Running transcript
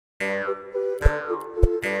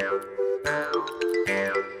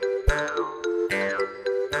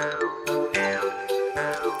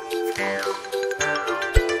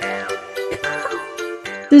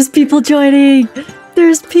There's people joining!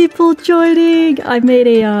 There's people joining! I made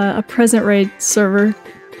a present raid server.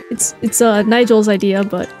 It's Nigel's idea,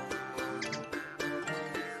 but...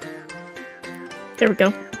 There we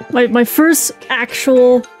go. My first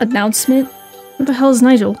actual announcement. What the hell is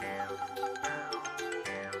Nigel?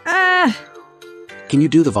 Ah! Can you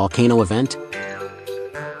do the volcano event?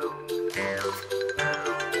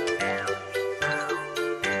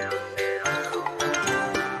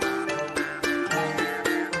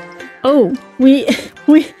 Oh, we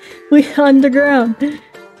underground.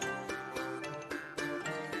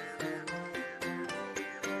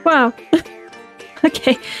 Wow.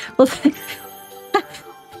 Okay. Well,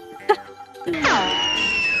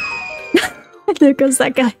 there goes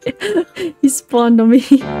that guy. He spawned on me.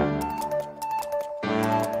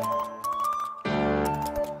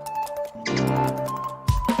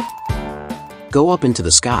 Go up into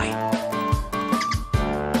the sky.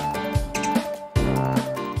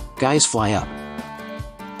 Guys, fly up.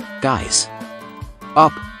 Guys.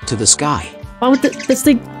 Up to the sky. Why would this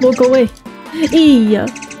thing won't go away? Eee.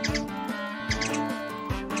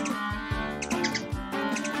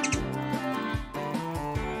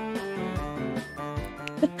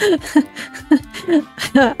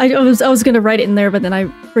 I was gonna write it in there, but then I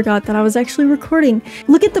forgot that I was actually recording.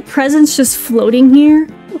 Look at the presents just floating here.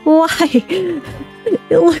 Why?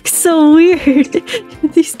 It looks so weird.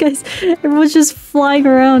 These guys, everyone's just flying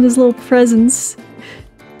around as little presents.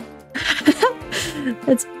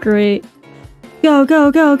 That's great. Go,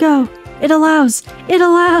 go, go, go. It allows. It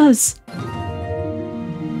allows.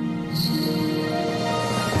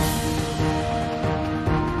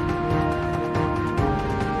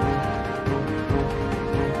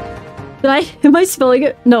 Am I spelling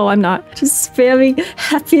it? No, I'm not. Just spamming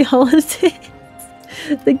happy holidays.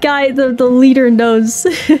 The guy, the leader knows.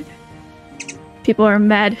 People are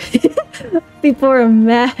mad. People are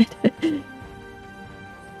mad.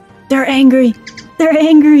 They're angry. They're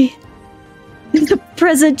angry. The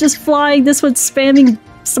present just flying. This one's spamming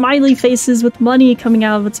smiley faces with money coming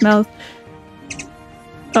out of its mouth.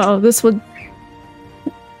 Uh oh, this one.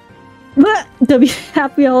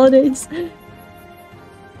 Happy holidays.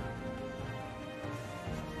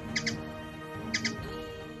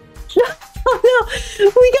 Oh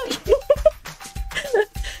no! We got.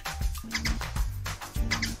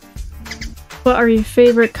 What are your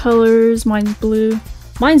favorite colors? Mine's blue.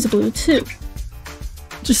 Mine's blue too.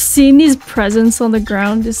 Just seeing these presents on the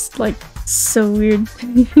ground is like so weird.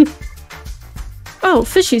 Oh,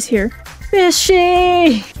 Fishy's here.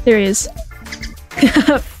 Fishy! There he is.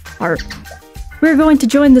 Art. We're going to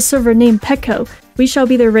join the server named Petco. We shall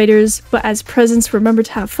be their raiders, but as presents, remember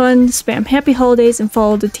to have fun, spam happy holidays, and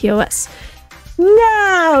follow the TOS.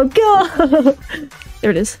 No! Go!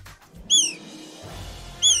 There it is.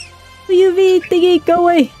 The UV thingy, go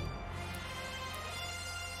away!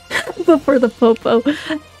 Before the popo.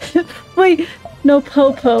 Wait, no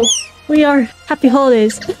popo. We are happy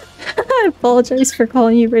holidays. I apologize for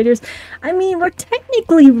calling you raiders. I mean, we're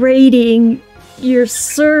technically raiding your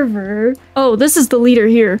server. Oh, this is the leader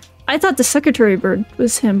here. I thought the secretary bird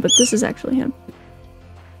was him, but this is actually him.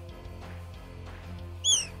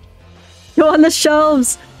 Go on the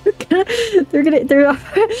shelves! They're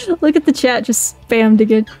look at the chat, just spammed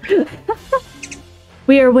again.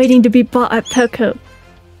 We are waiting to be bought at Petco.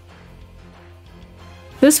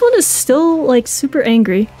 This one is still, like, super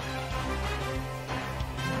angry.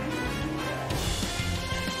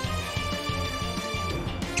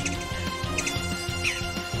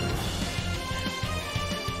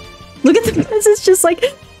 Look at the presents just like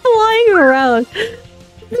flying around.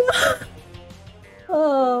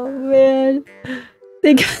 Oh man.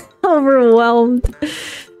 They got overwhelmed.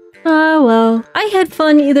 Ah well. I had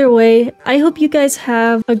fun either way. I hope you guys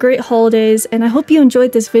have a great holidays and I hope you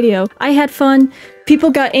enjoyed this video. I had fun. People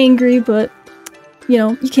got angry, but you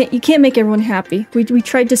know, you can't make everyone happy. We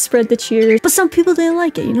tried to spread the cheer, but some people didn't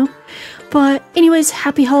like it, you know? But anyways,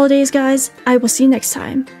 happy holidays guys. I will see you next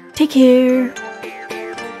time. Take care.